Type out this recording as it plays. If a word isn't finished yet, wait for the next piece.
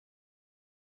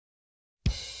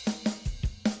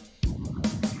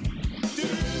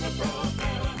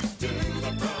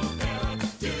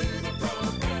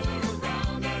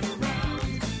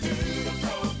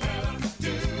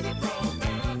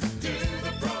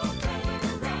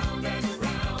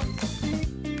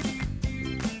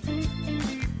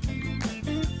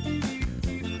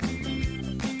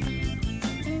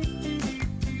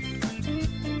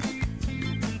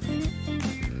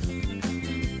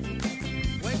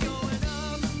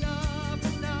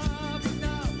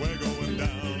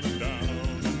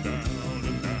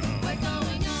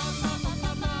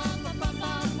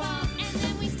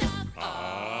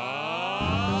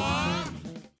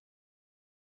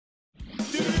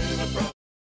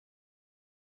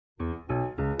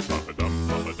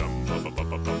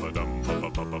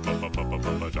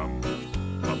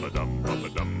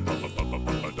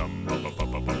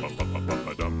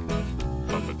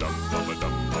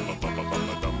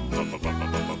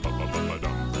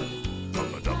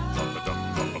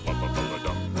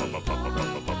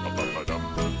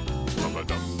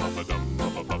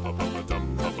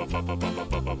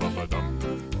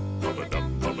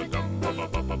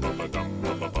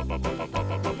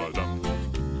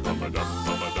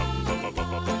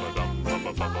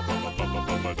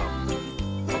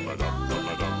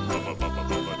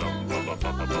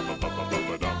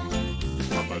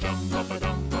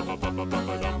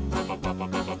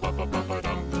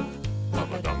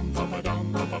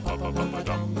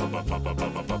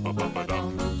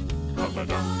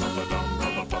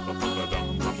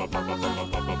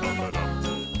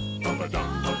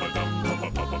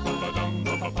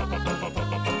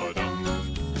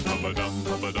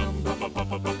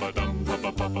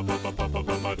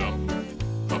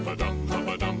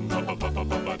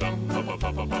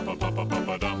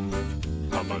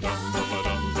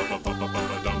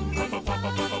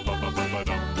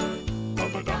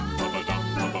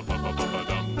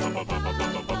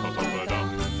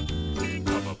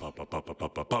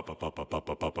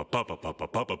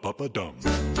Dum.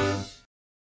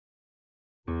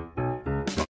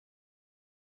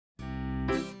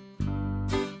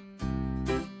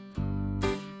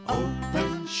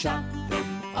 Open, shut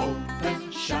them,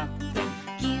 open, shut them.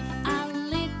 Give a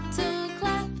little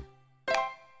clap.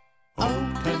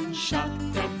 Open,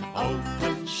 shut them,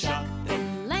 open, shut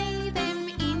them. Lay them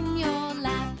in your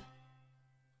lap.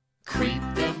 Creep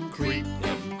them, creep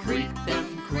them, creep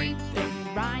them, creep them.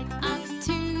 Right up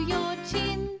to your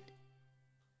chin.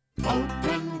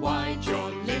 Open wide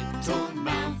your little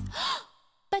mouth.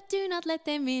 But do not let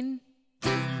them in.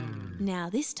 Now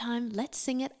this time let's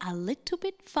sing it a little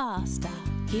bit faster.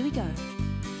 Here we go.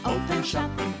 Open,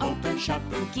 shut them, open, shut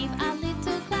them. Give a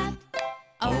little clap.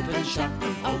 Open, shut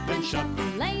them, open, shut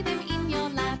them. Lay them in your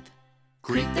lap.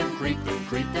 Creep them, creep them,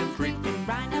 creep them, creep them.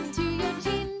 Right up to your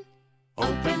chin.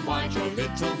 Open wide your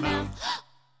little mouth.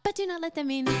 But do not let them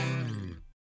in.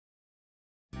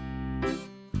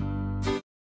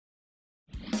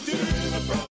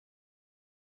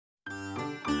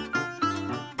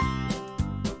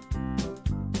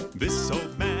 This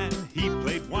old man, he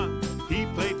played one. He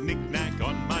played knick-knack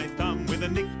on my thumb. With a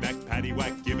knick-knack,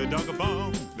 paddywhack, give a dog a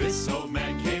bone. This old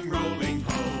man came rolling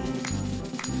home.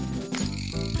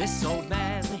 This old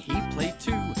man, he played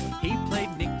two. He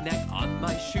played knick-knack on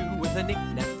my shoe. With a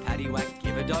knick-knack, paddywhack,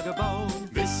 give a dog a bone.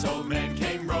 This old man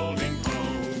came rolling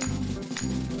home.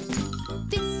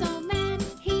 This old man,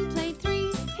 he played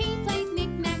three. He played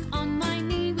knick-knack on my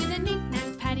knee. With a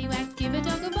knick-knack, paddywhack, give a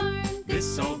dog a bone.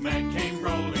 This old man came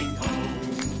rolling home.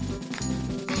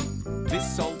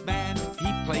 This old man,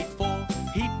 he played four.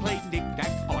 He played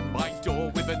knick-knack on my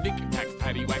door. With a knick-knack,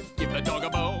 paddywhack, give a dog a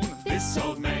bone. This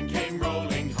old man came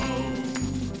rolling home.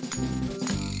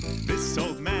 This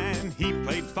old man, he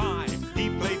played five. He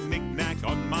played knick-knack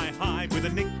on my hide. With a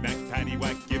knick-knack,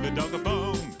 paddywhack, give a dog a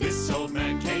bone. This old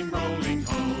man came rolling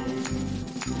home.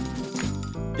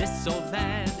 This old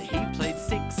man, he played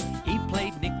six. He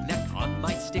played knick-knack on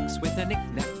my sticks. With a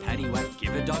knick-knack, paddywhack,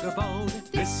 give a dog a bone.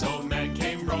 This old man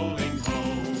came rolling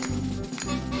home.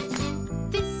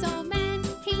 This old man,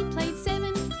 he played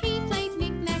seven. He played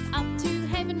knick-knack up to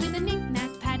heaven. With a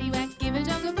knick-knack, paddywhack, give a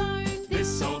dog a bone.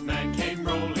 This old man came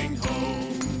rolling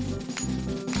home.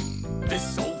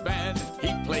 This old man,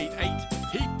 he played eight.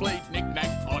 He played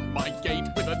knick-knack on my gate.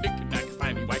 With a knick-knack,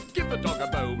 paddywhack, give a dog a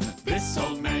bone. This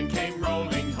old man came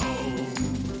rolling home.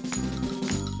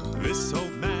 This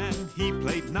old man, he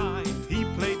played nine. He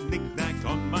played knick-knack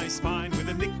on my spine. With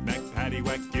a knick-knack,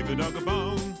 paddywhack, give a dog a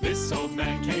bone. This old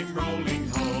man came rolling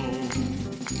home.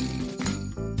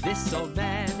 This old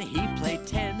man, he played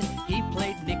 10. He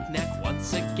played knick-knack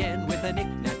once again. With a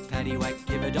knick-knack, paddywhack,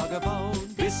 give a dog a bone.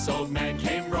 This old man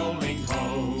came rolling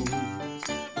home.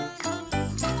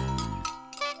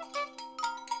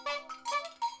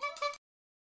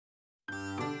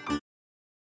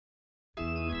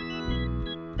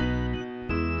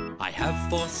 I have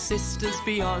four sisters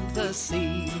beyond the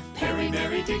sea, Perry,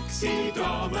 Mary, Dixie,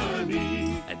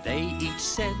 Dominy. and they each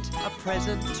sent a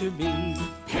present to me.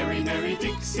 Perry, Mary,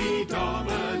 Dixie,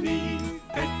 Dominy.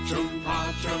 Petrum,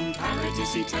 Patrum,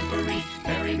 Paradisi, Tempori.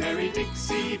 Perry, Mary,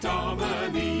 Dixie,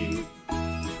 Dominy.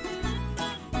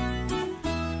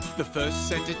 The first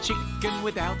sent a chicken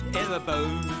without e'er a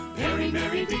bone. Perry,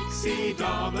 Mary, Dixie,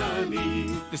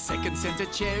 Dominy. The second sent a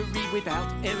cherry without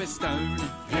e'er a stone.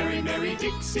 Perry, Mary,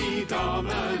 Dixie,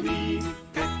 Dominy.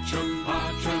 Petrum,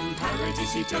 Patrum,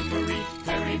 Paradisi, Tempori.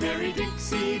 Perry, Mary,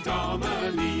 Dixie,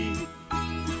 Dominy.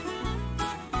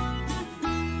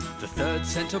 The third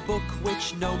sent a book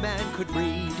which no man could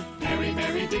read. Perry,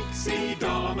 Mary, Dixie,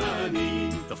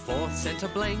 Dominy. The fourth sent a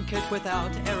blanket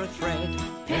without e'er a thread.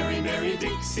 Perry, Mary,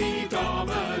 Dixie,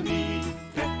 Dominy.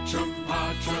 Petrum,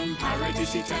 Patrum,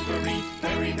 Paradisi, Tempori.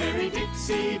 Perry, Mary,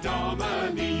 Dixie,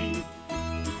 Dominy.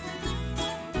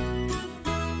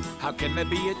 How can there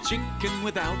be a chicken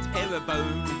without e'er a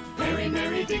bone? Perry,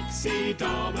 Mary, Dixie,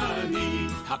 Dominy.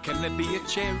 How can there be a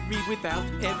cherry without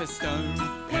e'er a stone?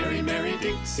 Perry, Mary,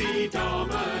 Dixie,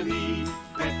 Dominy.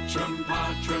 Petrum,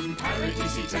 Patrum,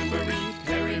 Paradisi, Tempori.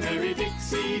 Perry, Mary,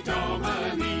 Dixie,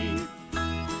 Dominy.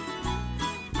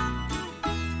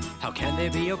 How can there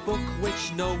be a book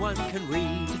which no one can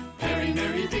read? Perry,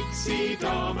 Mary, Dixie,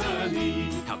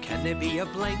 Dominy. How can there be a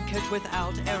blanket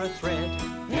without e'er a thread?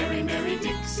 Perry, Mary,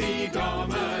 Dixie,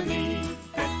 Dominy.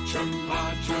 Petrum,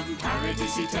 Patrum,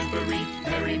 Paradisi, Tempori.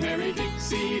 Perry, Mary,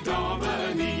 Dixie,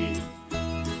 Dominy.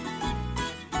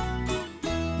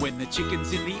 When the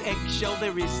chicken's in the eggshell,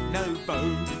 there is no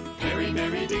bone. Perry,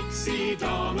 Mary, Dixie,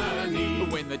 Dominy.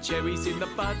 When the cherry's in the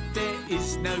bud, there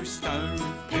is no stone.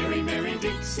 Perry, Mary,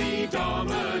 Dixie,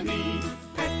 Dominy.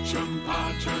 Petrum,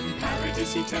 Patrum,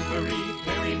 Paradisi, Tempori,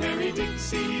 Peri, Meri,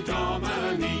 Dixie,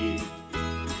 Domini.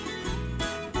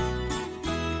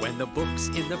 When the book's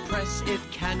in the press, it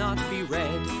cannot be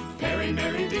read. Peri,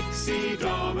 Meri, Dixie,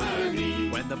 Domini.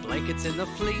 When the blanket's in the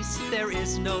fleece, there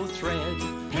is no thread.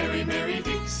 Peri, Meri,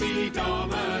 Dixie,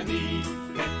 Domini.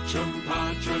 Petrum,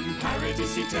 Patrum,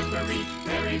 Paradisi, Tempori,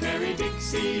 Peri, Meri,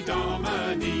 Dixie,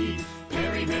 Domini.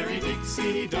 Peri, Meri,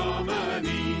 Dixie,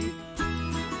 Domini.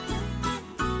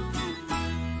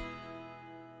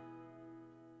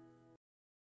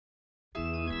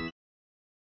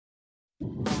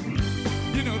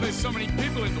 You know, there's so many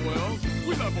people in the world.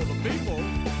 We love all the people.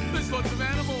 There's lots of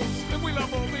animals, and we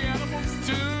love all the animals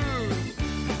too.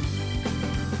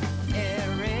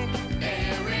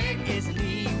 Eric is an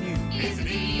emu.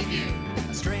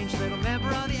 A strange little member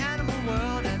of the animal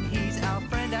world, and he's our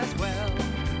friend as well.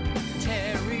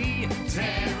 Terry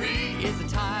is a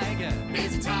tiger.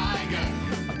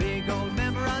 A big old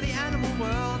member of the animal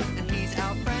world, and he's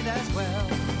our friend as well.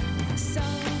 So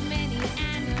many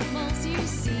animals you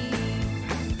see.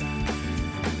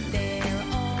 They're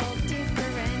all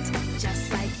different,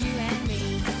 just like you and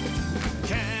me.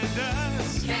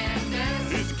 Candace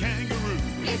is a kangaroo.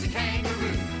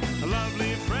 A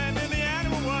lovely friend in the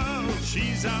animal world.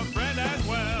 She's our friend as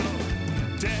well.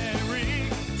 Derek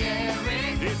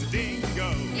is a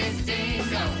dingo.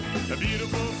 A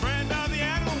beautiful friend of the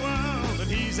animal world,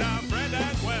 and he's our friend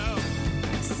as well.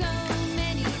 So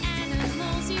many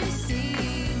animals you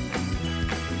see.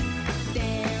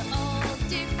 They're all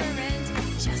different,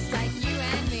 just like you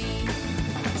and me.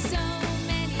 So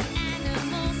many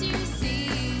animals you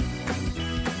see.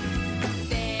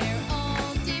 They're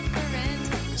all different,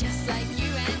 just like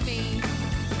you and me.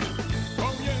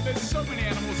 Oh yeah, there's so many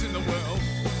animals in the world.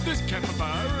 There's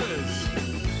capybaras.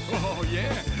 Oh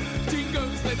yeah,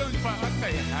 dingoes, they don't bark,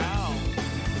 they howl.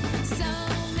 So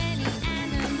many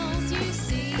animals you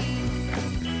see.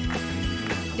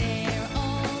 They're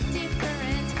all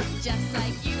different, just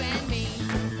like you and me.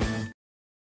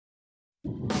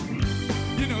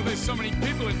 You know, there's so many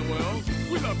people in the world.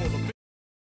 We love all the people.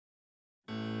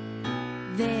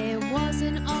 There was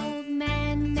an old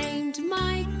man named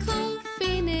Michael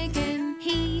Finnegan.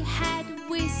 He had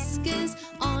whiskers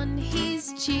on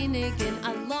his chin again.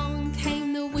 Along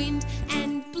came the wind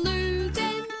and blew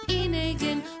them in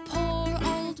again. Poor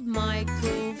old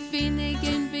Michael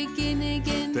Finnegan, begin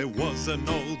again. There was an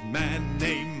old man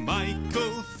named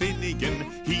Michael Finnegan.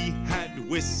 He had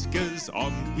whiskers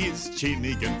on his chin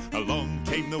again. Along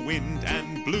came the wind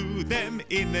and blew them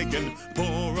in again.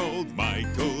 Poor old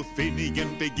Michael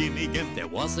Finnegan, begin again. There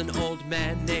was an old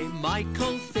man named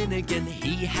Michael Finnegan.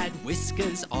 He had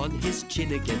whiskers on his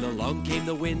chin again. Along came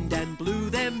the wind and blew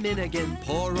them in again.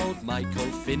 Poor old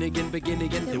Michael Finnegan, begin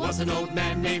again. There was an old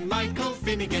man named Michael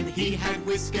Finnegan. He had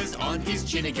whiskers on his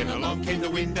chin again. Along came the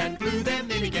wind and blew them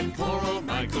in again. Poor old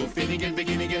Michael Finnegan,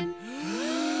 begin again.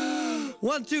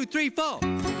 1, 2, 3, 4.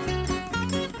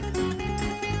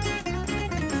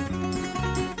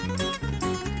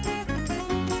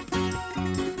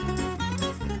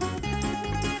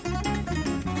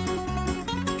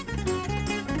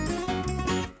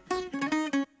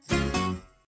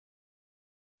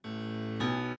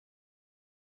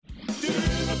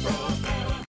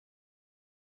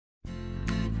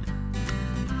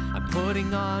 I'm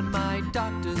putting on my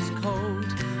doctor's coat,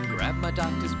 grab my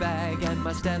doctor's bag and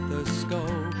my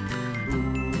stethoscope.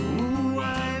 Ooh,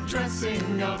 I'm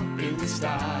dressing up in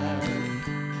style.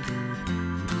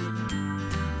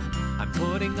 I'm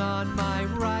putting on my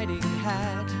riding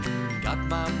hat, got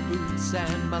my boots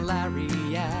and my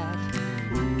lariat.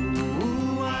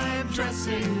 Ooh, I'm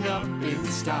dressing up in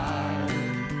style.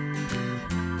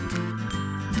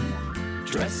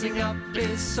 Dressing up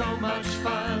is so much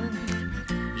fun.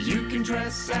 You can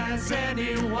dress as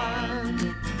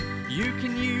anyone. You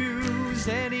can use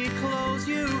any clothes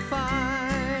you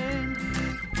find.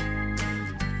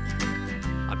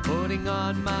 I'm putting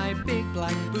on my big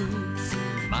black boots,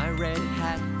 my red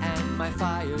hat and my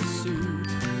fire suit.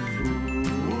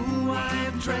 Ooh,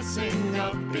 I'm dressing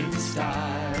up in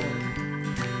style.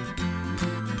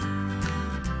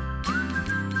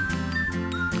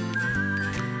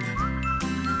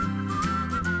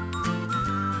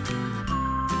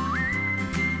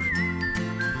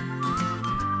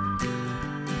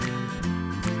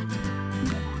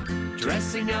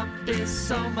 Dressing up is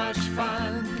so much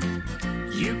fun.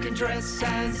 You can dress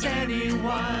as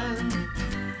anyone.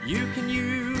 You can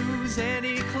use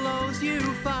any clothes you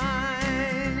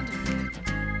find.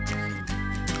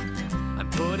 I'm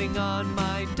putting on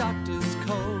my doctor's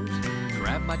coat,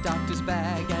 grab my doctor's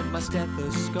bag and my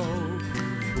stethoscope.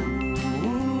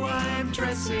 Ooh, I'm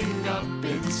dressing up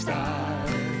in style.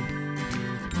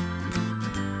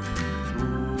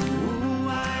 Ooh,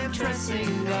 I'm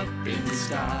dressing up in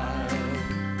style.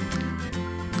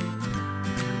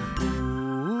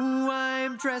 Ooh,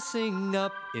 I'm dressing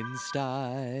up in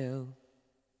style.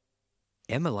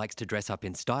 Emma likes to dress up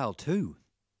in style too.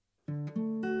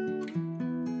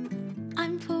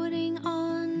 I'm putting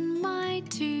on my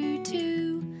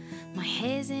tutu. My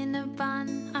hair's in a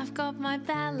bun. I've got my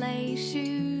ballet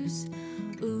shoes.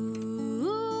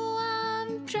 Ooh,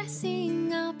 I'm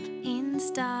dressing up in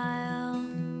style.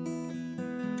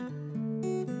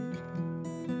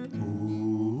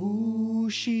 Ooh,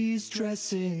 she's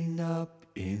dressing up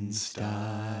in style.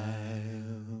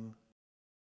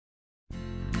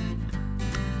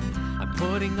 I'm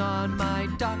putting on my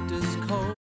doctor's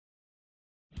coat.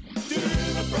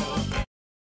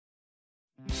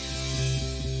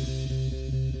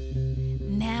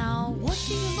 Now, what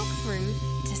do you look through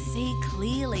to see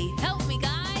clearly? Help me,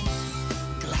 guys!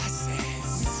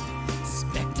 Glasses,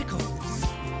 spectacles,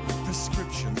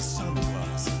 prescription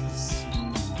sunglasses,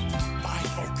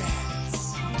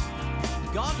 bifocals,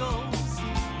 Goggles.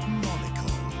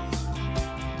 monocle.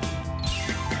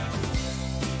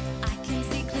 I can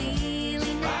see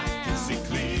clearly now. I can see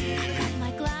clearly. Got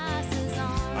my glasses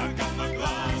on. I got my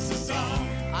glasses on.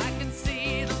 I can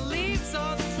see the leaves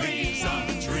on the trees. Leaves on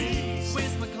the trees.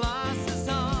 With my glasses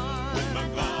on. With my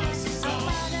glasses A on.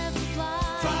 butterfly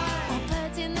Fly. or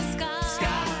birds in the sky.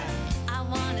 Sky. I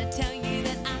wanna tell you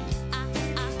that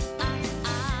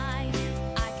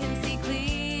I can see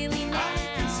clearly now. I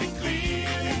can see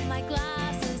clearly. Got my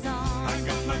glasses on. I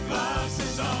got my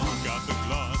glasses on. We got the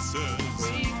glasses.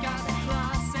 We got the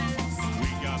glasses. We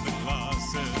got the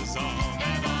glasses on.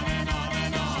 And on and on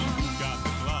and on. We got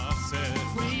the glasses.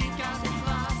 We got the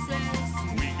glasses.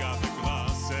 We got the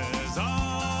glasses on.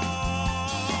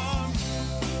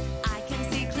 I can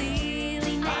see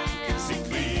clearly now. I can see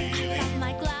clearly. Got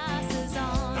my glasses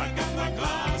on. I got my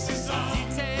glasses on.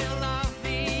 Detail of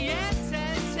the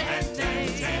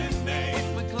Ten-ten-day.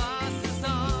 With my glasses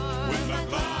on. With my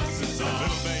glasses on. A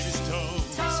little baby's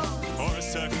toes. Or a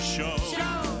circus show.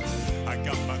 I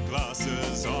got my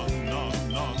glasses on.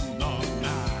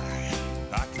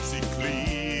 I can see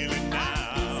clearly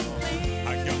now. I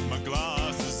got my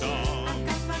glasses on.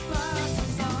 Got my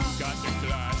glasses on. Got the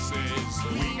glasses.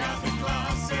 We got the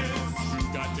glasses.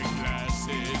 Got the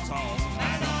glasses on.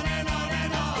 And on and on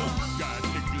and on. Got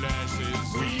the glasses.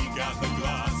 We got the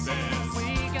glasses. We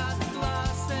got the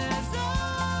glasses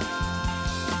on.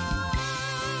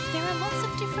 There are lots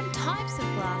of different types of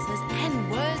glasses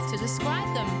and words to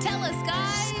describe them. Tell us, guys.